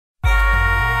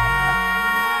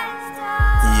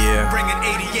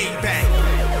88 back.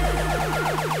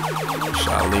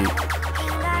 Sha-leik.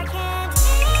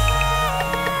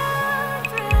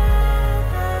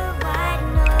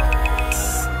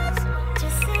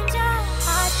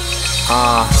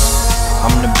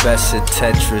 I'm the best at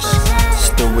Tetris,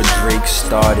 still where Drake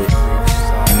started.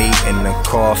 Neat in the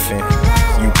coffin,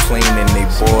 you cleaning they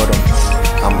boredom.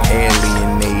 I'm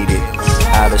alienated,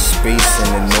 out of space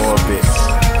and in orbit.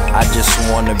 I just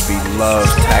wanna be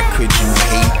loved, how could you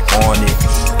hate on it?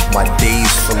 My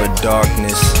days full of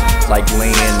darkness, like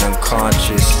laying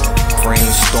unconscious.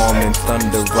 Brainstorming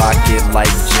thunder rocket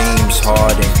like James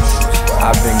Harden.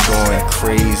 I've been going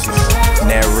crazy,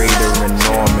 Narrator and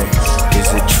Norman.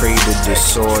 Is it trade or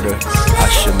disorder? I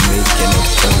should make an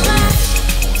appointment.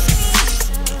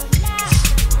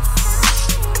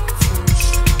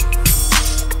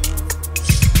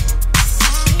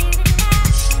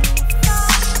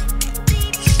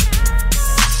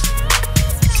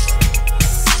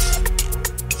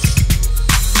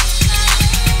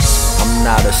 I'm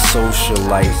not a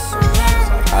socialite,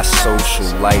 I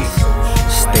socialize.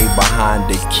 Stay behind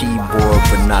the keyboard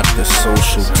but not the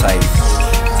social type.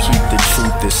 Keep the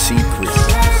truth a secret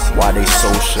while they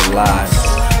socialize.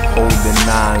 Holding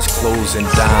nines, closing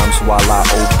dimes while I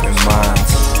open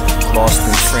minds. Lost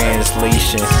in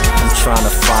translation, I'm trying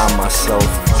to find myself.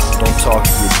 Don't talk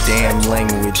your damn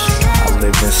language, I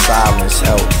live in silence,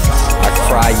 help. I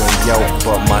cry and yelp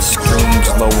but my screams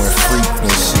low in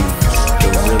frequency. The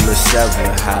realest ever,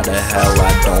 how the hell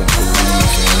I don't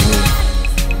believe in me.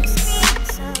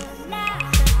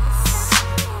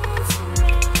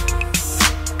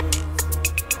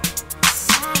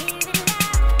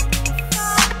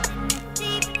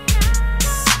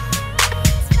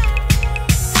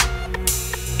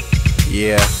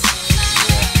 Yeah.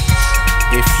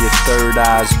 If your third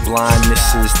eye's blind,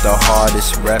 this is the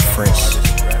hardest reference.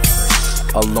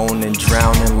 Alone and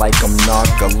drowning like I'm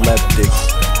narcoleptic.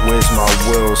 Where's my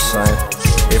will, son?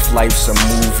 If life's a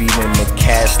movie, then the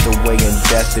castaway and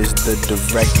death is the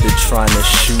director trying to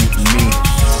shoot me.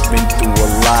 Been through a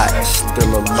lot,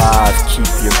 still alive,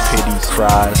 keep your pity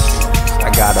cries.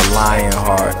 I got a lion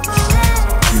heart,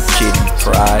 you kitty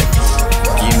pride.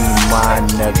 Give me mine,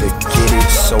 never get it,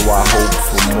 so I hope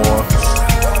for more.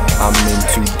 I'm in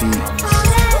too deep.